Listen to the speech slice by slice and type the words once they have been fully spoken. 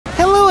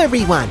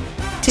everyone!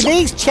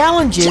 Today's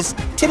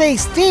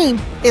theme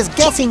is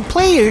guessing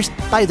players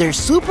by their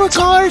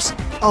supercars,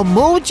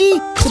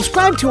 emoji.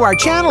 Subscribe to our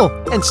channel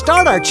and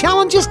start our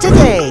challenges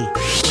today!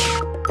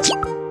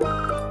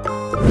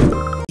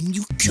 And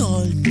you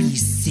call me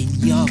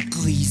Senor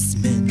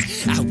Griezmann.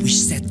 I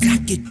wish that I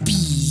could be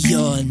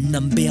your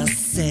number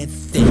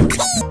 7.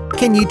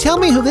 Can you tell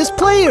me who this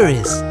player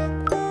is?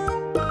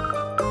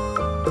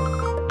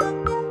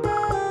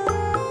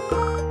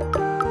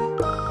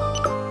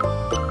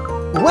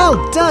 Well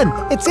done!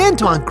 It's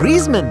Antoine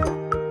Griezmann!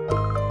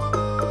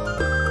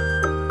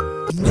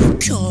 And you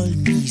call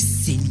me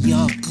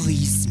Senor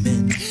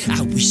Griezmann.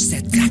 I wish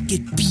that I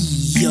could be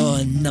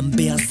your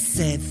number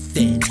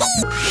 7.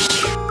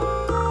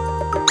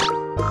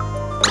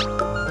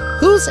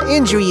 Whose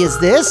injury is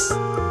this?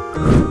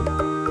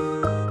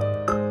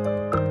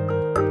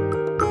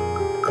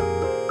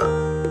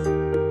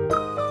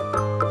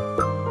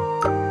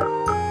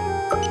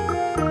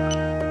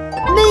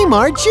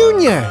 Neymar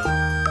Jr.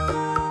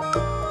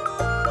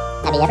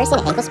 Have you ever seen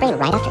an ankle sprain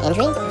right after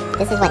injury?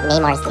 This is what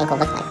Neymar's ankle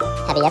looked like.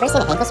 Have you ever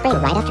seen an ankle sprain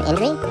right after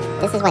injury?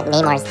 This is what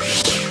Neymar's...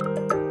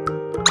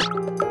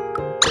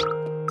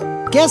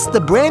 Guess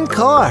the brand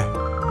car.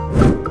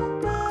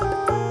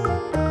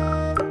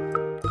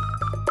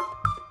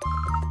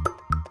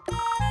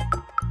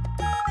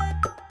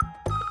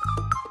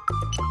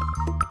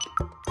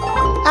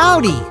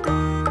 Audi.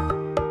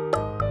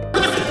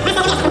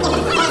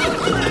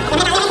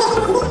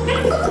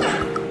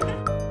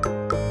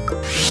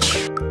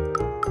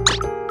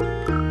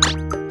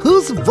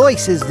 Whose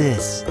voice is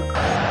this?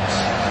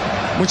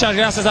 Muchas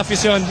gracias,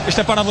 afición.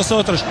 Este para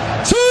vosotros.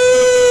 ¡Sí!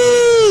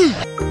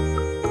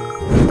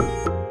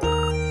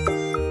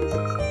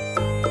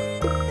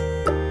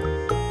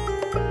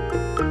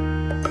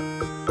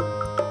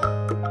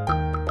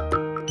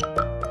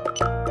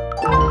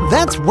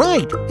 That's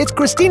right. It's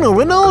Cristiano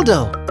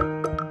Ronaldo.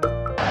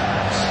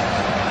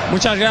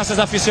 Muchas gracias,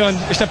 afición.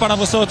 Este para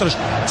vosotros.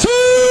 ¡Sí!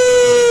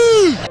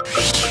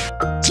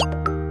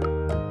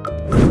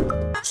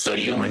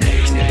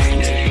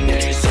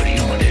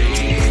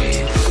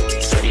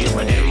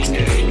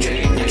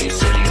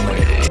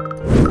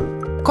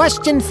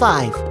 Question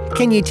 5.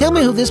 Can you tell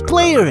me who this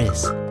player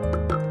is?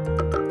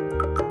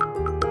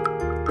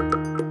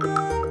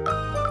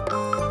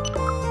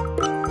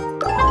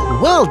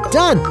 Well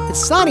done!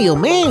 It's Sadio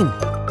Mane.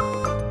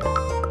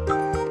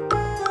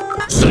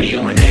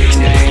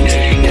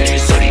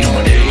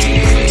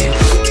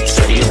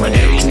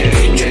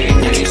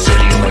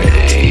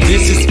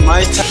 This is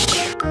my time.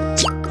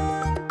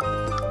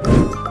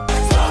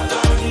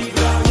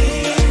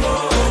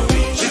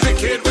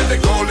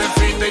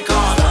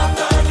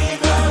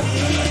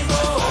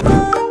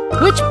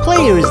 Which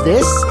player is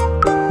this?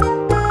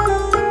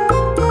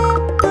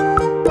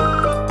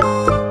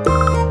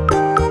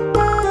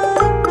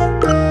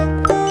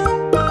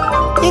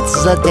 It's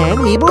Zlatan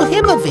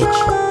Ibrahimovic.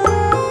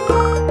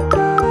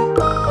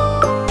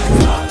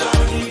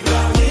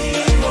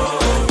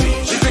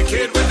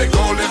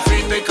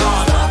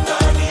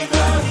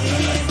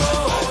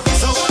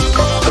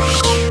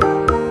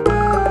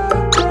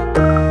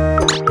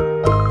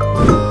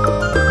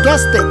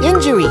 Guess the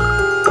injury.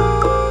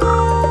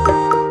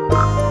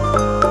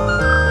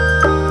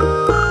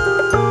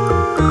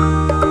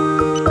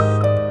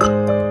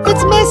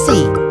 It's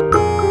Messi.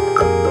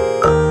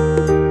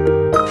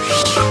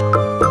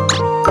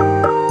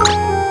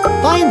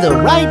 Find the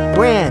right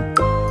brand.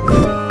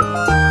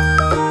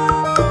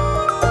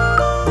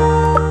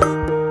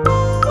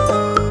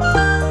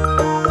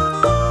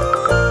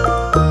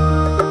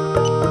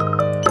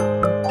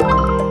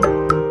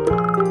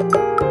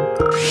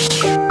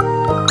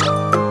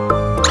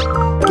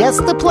 Guess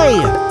the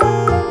player.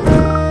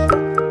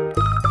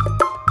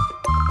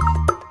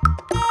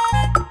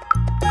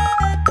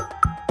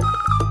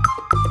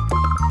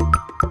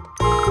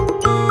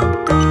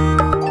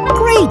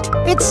 Great!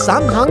 It's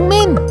Son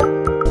Heung-min.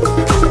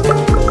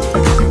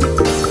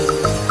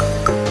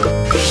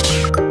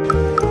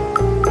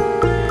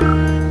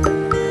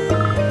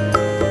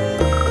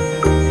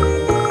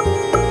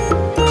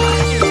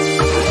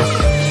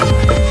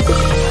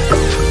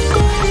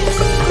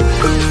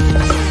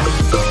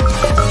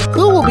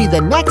 Who will be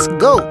the next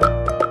GOAT?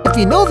 If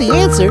you know the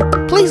answer,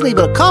 please leave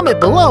a comment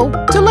below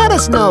to let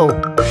us know.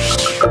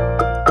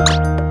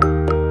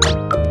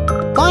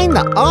 Find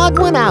the odd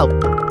one out.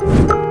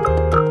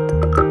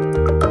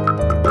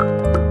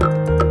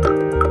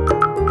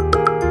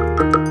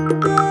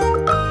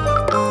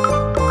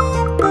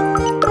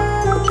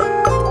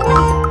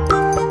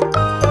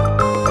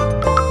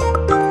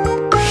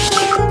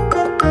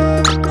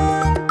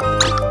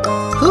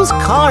 Whose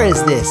car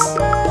is this?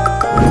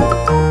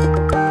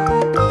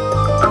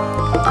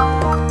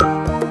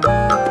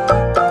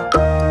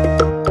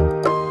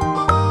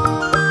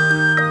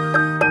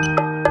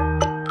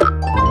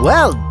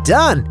 Well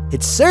done!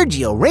 It's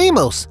Sergio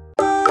Ramos.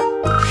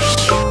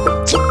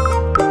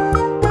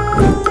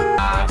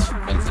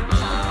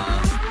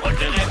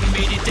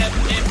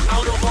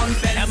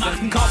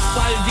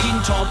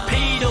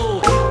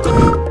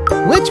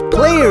 Which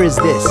player is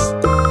this?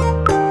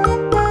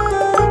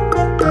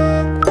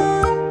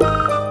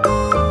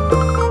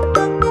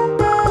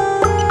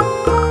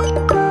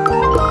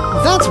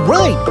 That's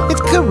right,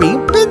 it's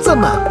Karim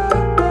Benzema.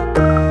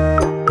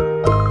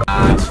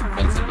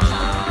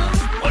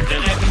 Und wir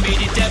rennen wie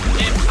die Deppen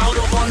im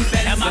Auto von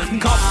Benz. Er macht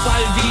einen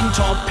Kopfball wie ein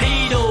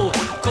Torpedo.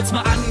 Kurz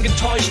mal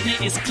angetäuscht,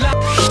 nee, ist klar.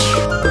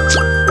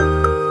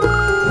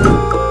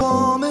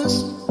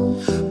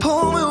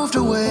 Paul moved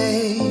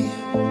away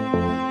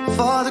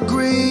for the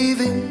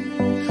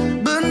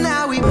grieving, but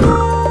now we.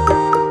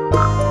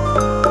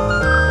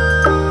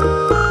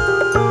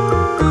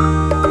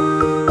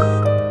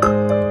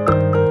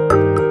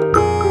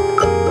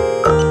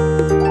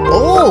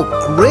 Oh,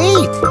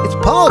 great! It's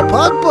Paul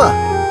Pogba.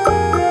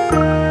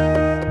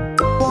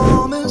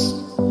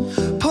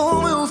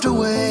 Paul moved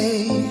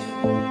away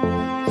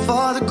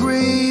for the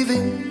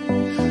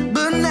grieving,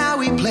 but now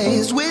he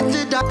plays with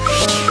the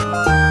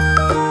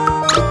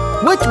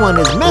Which one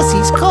is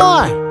Messi's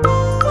car?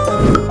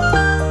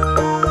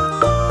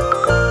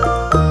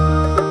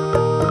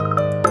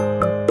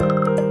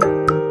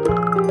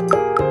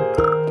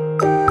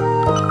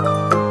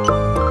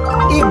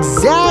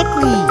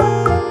 Exactly!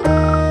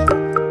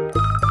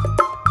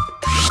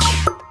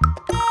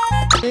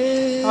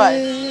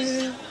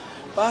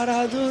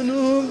 Parado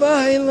no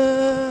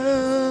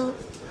bailão.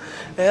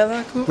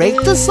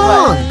 Rate the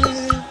song!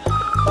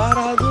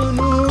 Parado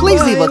no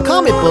Please leave a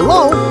comment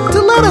below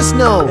to let us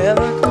know.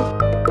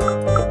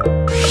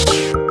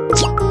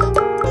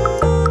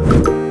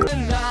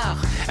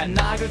 Er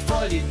nagelt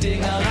voll die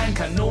Dinger rein,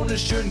 Kanone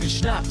schön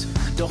geschnappt.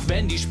 Doch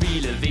wenn die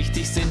Spiele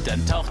wichtig sind,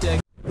 dann taucht er.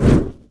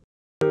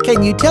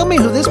 Can you tell me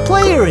who this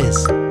player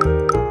is?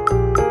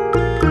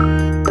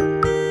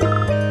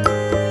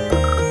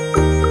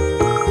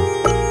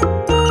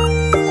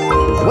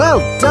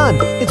 Well done!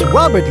 It's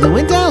Robert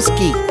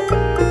Lewandowski.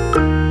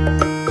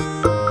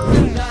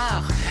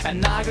 Er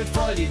nagelt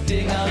voll die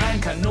Dinger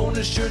rein,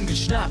 Kanone schön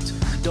geschnappt.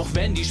 Doch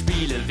wenn die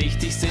Spiele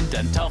wichtig sind,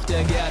 dann taucht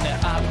er gerne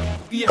ab.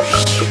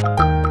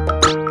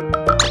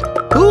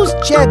 Whose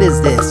jet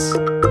is this?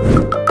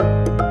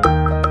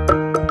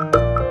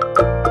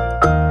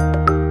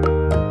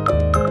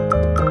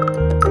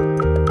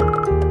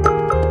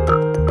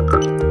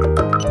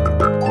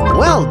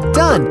 Well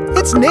done!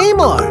 It's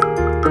Neymar.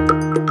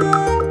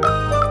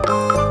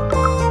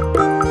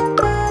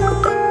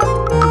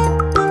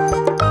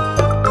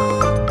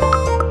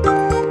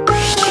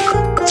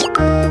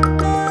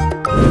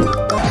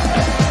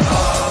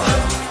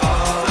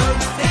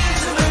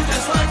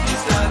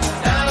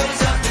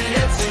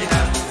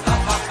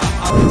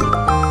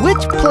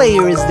 Which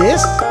player is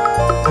this?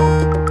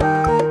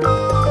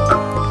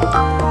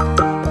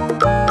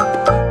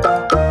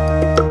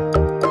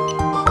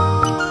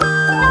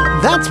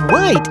 That's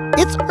right,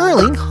 it's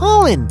Erling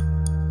Haaland.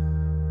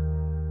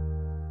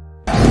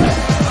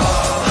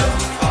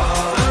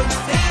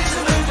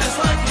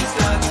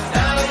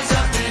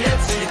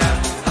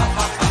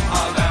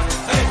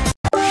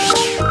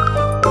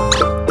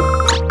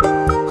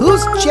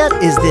 Whose jet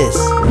is this?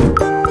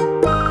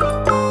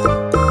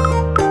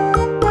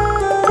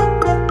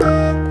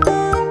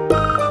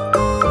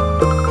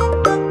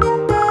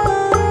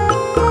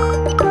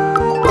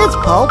 It's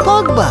Paul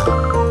Pogba.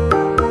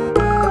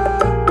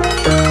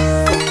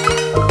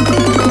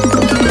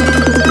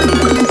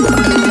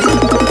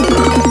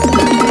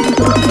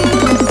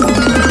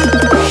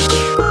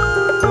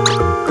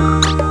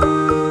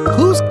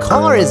 Whose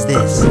car is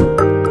this?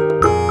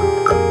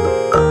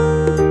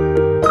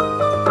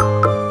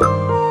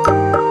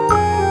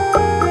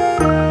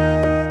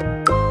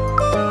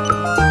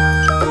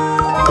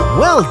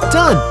 Well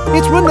done!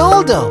 It's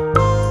Ronaldo!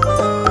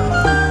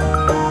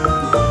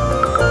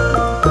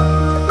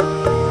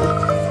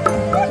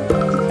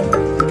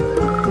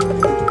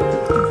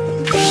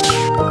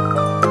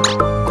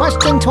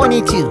 Question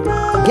 22.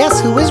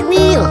 Guess who is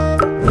real?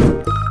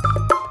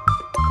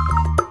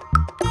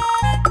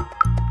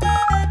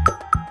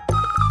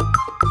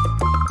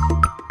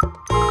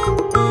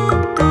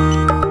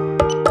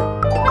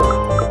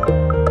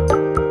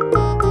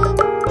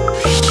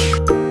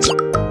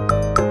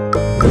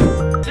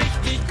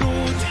 Richtig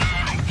gut,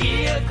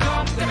 hier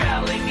kommt der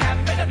Bellingham.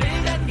 Wenn er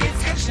will, dann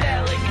geht's ganz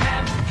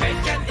Schnellingham.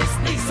 Beckern ist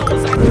nicht so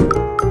sein.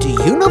 Do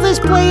you know this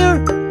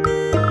player?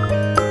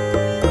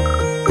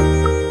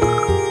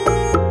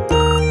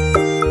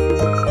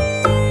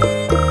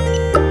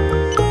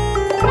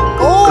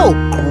 Oh,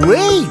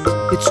 great!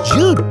 It's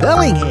Jude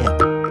Bellingham.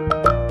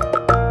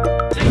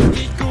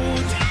 Richtig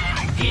gut,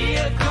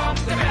 hier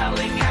kommt der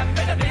Bellingham.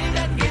 Wenn er will,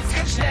 dann geht's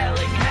ganz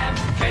Schnellingham.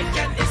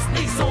 Beckern ist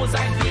nicht so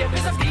sein Bier,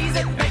 bis auf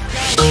diesen Becker.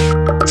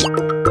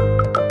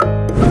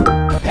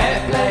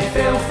 Het blijft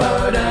veel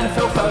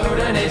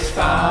Foden is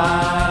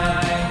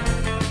fijn.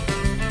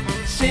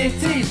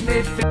 City's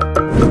midfield.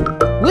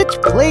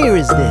 Which player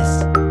is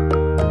this?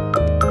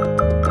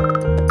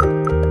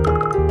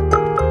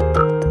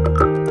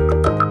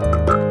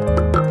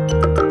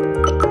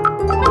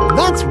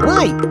 That's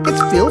right,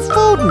 it's Phil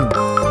Foden.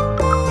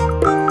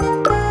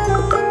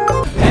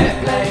 Het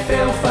blijft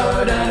veel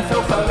Foden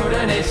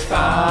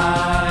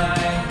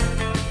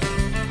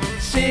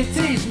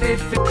City's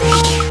midfield.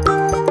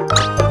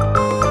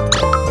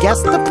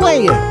 Guess the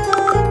player.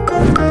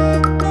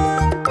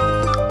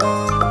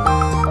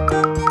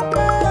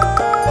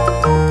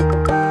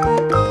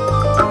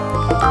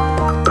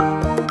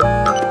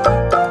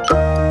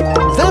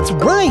 That's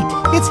right,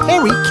 it's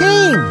Harry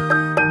Kane.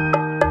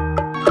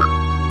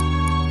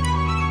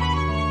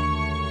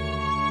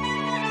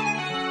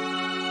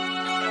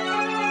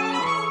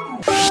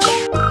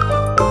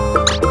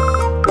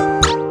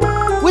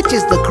 Which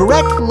is the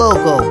correct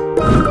logo?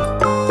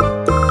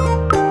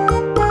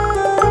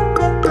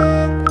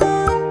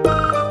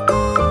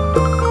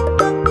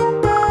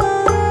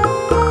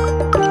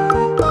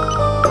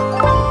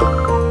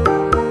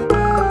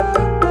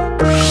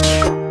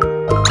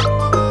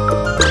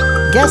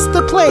 Guess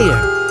the player.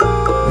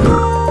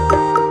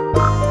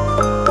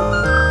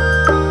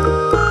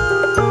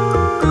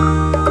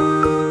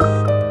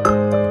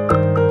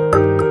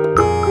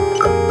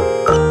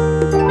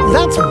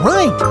 That's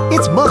right,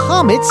 it's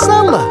Mohamed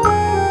Salah.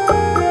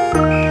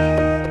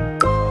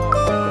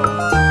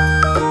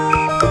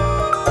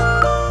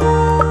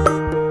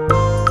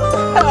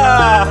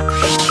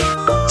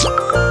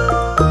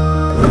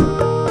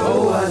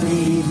 Oh, I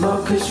need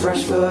Marcus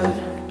Rashford.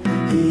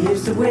 He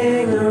is the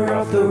winger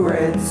of the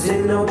Reds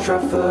in Old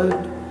Trafford.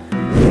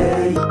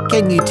 Yeah.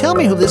 Can you tell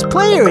me who this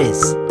player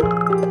is?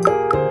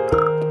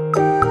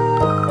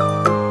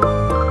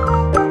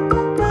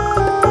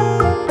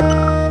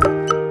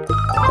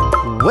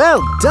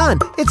 Well done!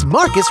 It's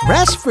Marcus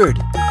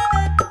Rashford.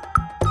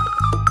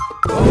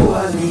 Oh,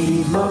 I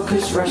need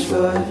Marcus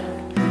Rashford.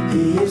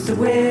 He is the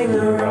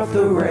winger of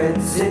the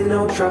Reds in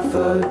Old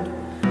Trafford.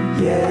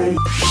 Yeah.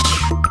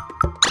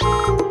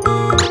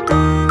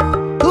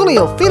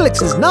 Julio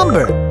Felix's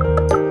number.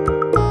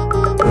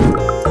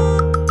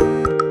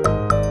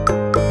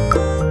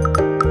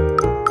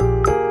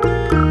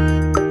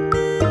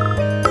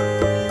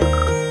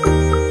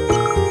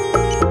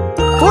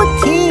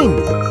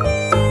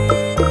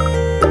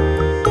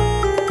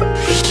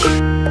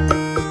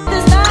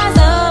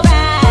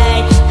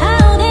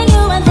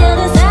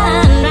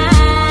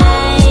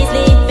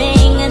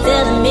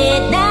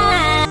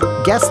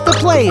 Guess the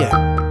player.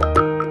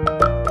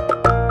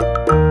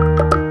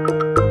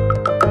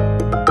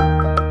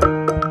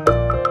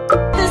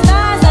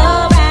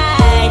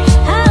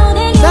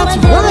 That's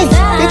right,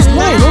 it's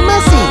Lionel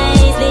Messi.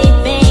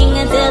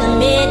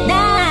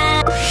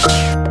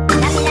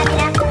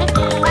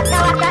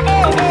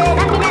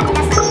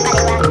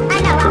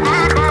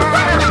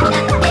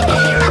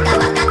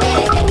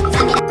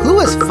 Who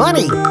is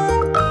funny?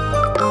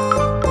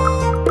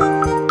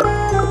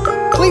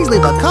 Please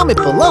leave a comment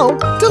below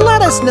to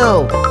let us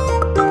know.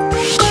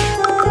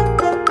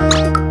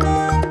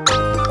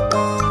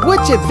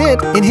 Which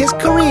event in his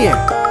career?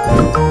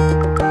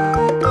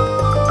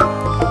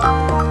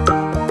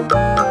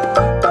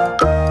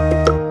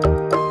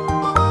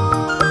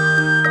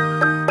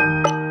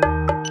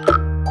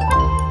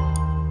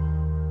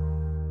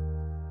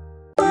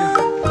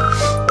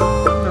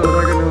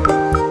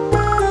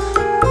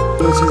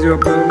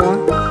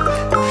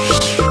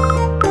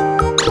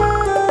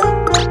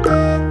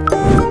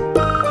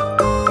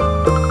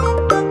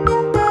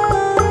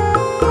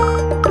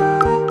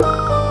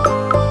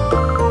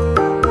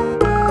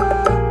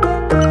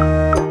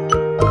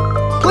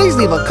 Please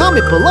leave a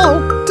comment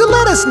below to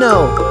let us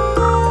know.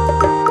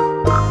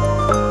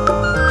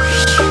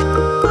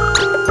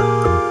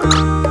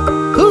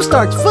 Who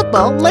starts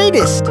football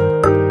latest?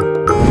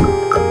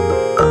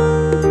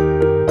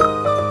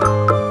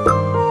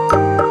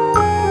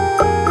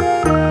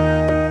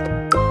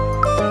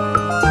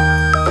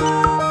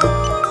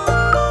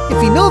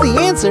 If you know the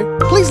answer,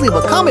 please leave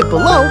a comment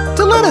below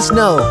to let us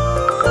know.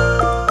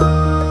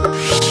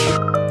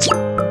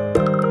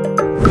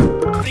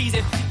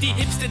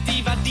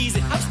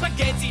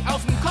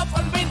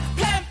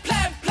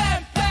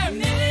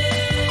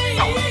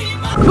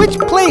 Which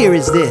player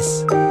is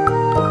this?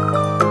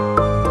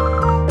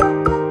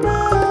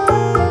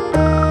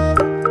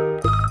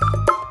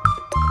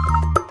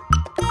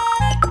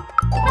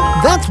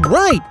 That's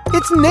right,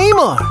 it's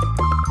Neymar.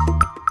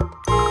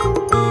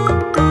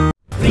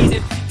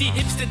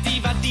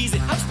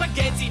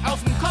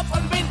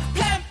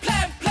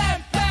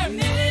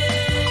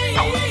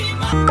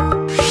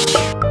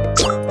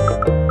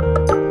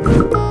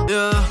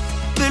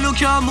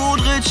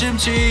 Modric im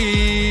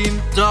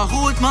Team, da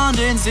holt man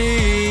den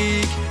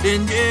Sieg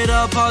in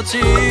jeder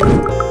Partie.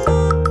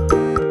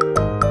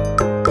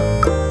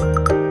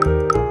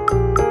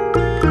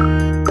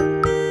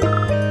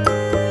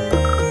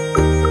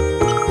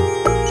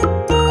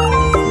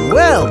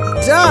 Well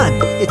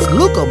done! It's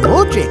Luka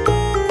Modric.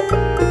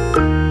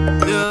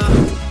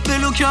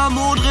 Luka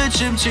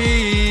Modric im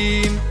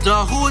Team,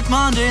 da holt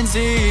man den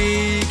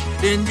Sieg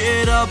in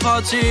jeder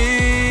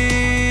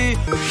Partie.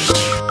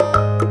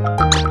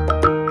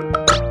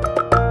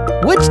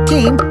 Which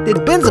team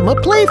did Benzema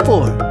play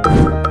for?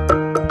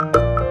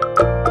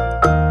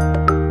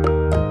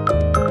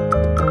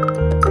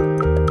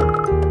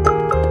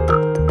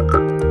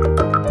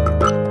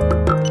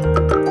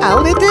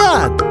 Al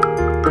Ittihad.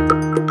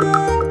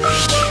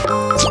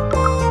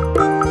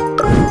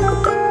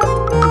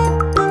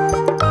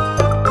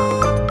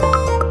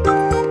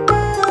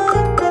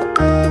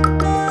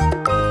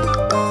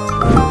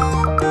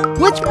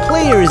 Which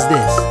player is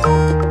this?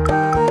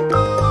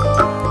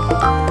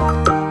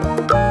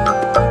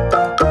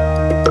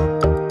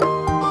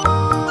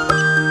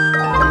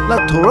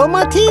 Lautaro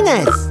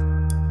Martinez.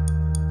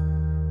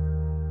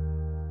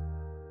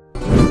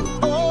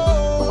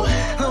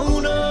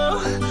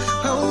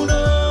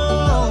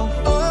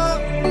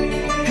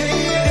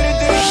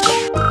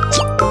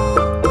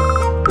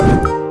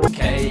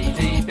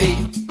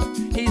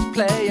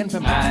 For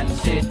Man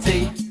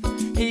City,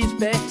 he's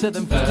better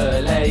than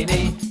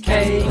Fellaini.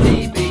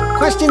 KDB.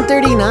 Question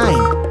 39.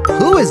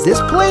 Who is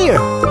this player?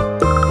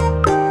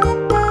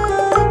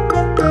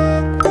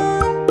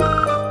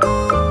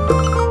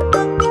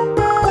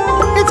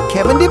 It's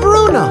Kevin De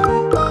Bruyne.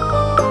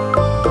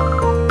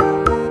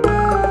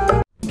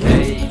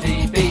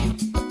 KDB,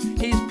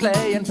 he's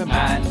playing for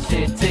Man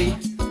City.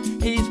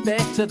 He's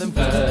better than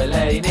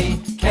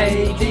Fellaini.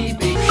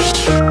 KDB.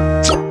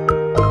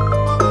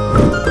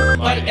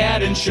 Weil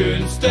den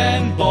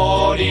schönsten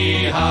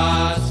Body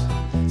hat.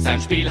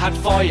 Sein Spiel hat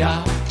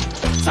Feuer,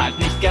 zahlt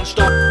nicht gern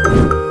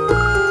Steuern.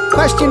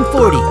 Question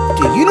 40.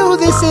 Do you know who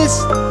this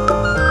is?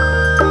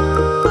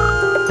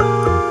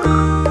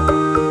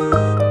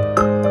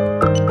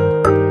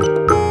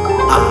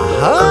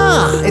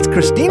 Aha! It's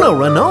Cristiano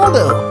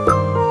Ronaldo.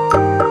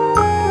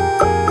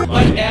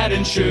 Weil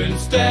den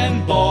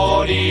schönsten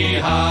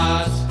Body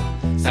hat.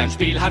 Sein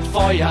Spiel hat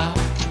Feuer,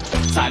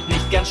 zahlt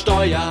nicht gern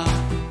Steuer.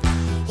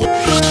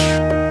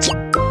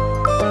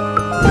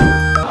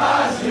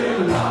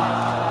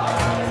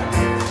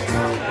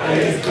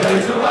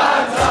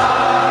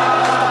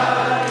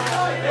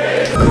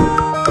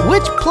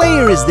 Which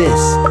player is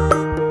this?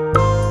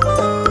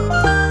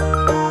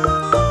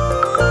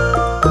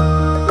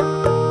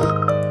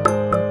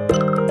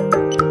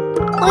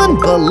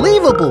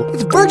 Unbelievable!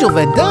 It's Virgil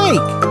van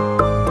Dijk.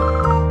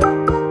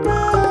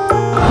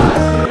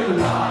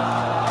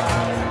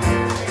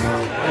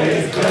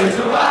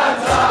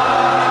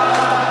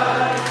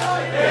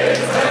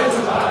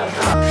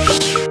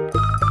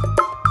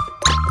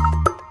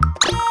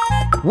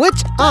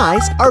 Which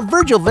eyes are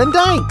Virgil van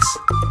Dijk's?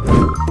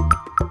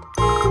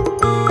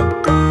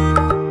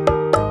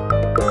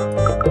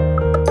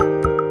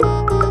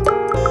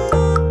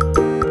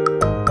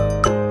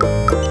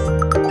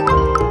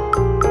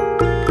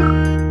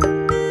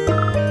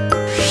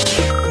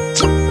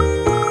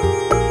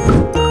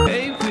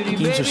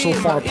 Teams are so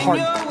far apart.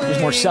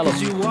 There's Marcelo.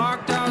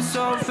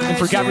 And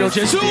for Gabriel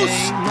Jesus,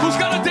 who's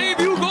got a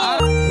debut goal.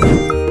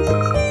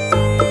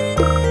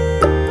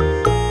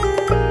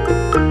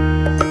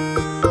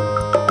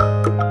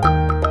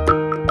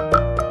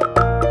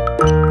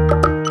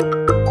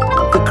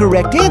 The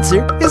correct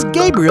answer is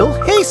Gabriel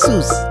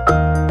Jesus.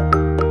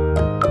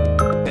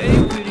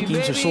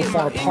 Teams are so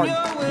far apart.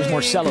 There's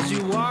Marcelo.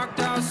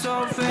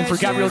 And for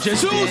Gabriel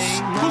Jesus,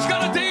 who's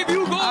got a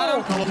debut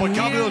goal.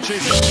 Gabriel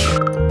Jesus.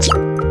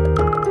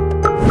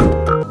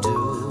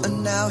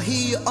 And now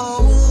he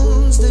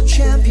owns the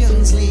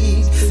Champions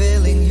League,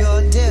 filling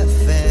your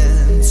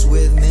defense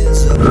with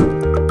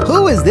misery.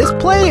 Who is this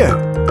player?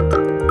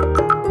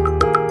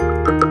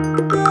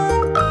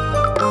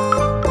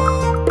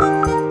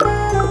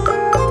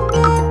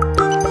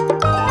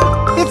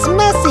 It's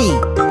Messi.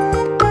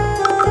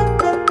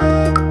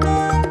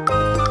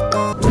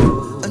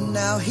 And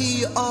now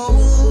he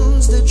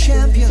owns the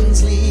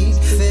Champions League,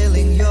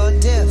 filling your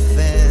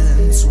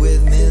defense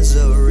with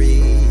misery.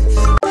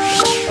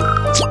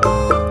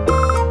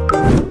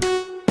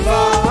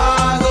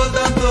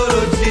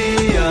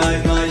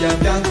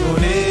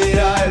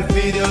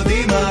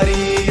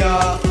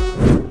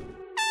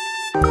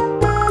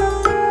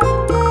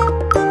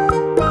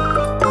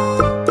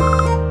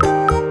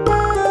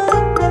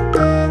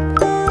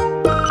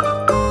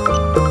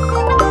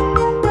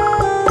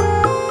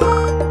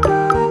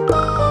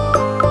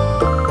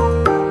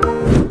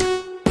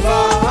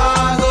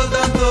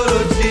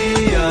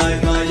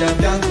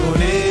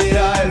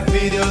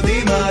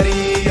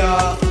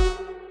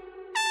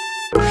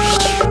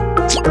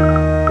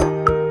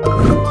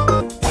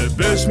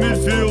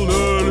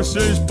 Midfielder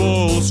since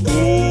Paul Scholes.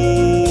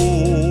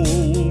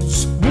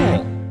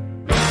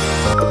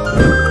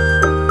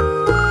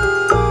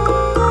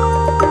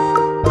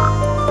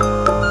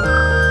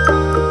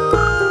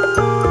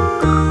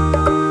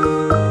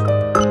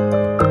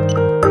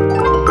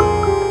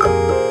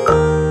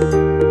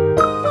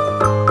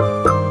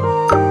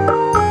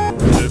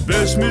 The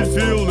best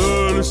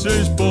midfielder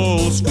since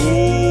Paul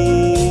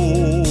Scholes.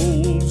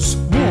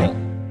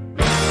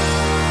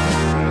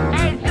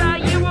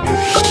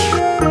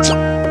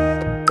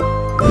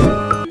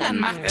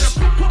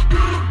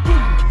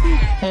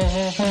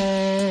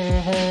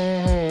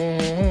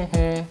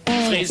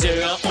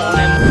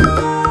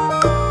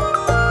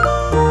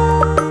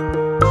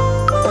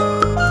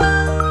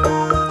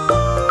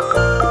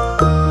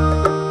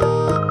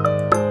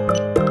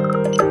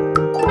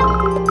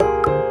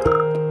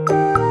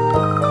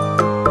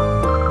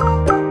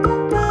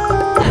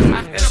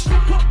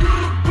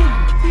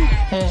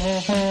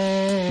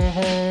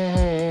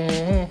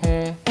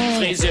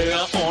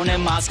 Friseur ohne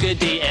Maske,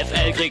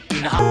 DFL kriegt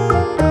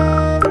ein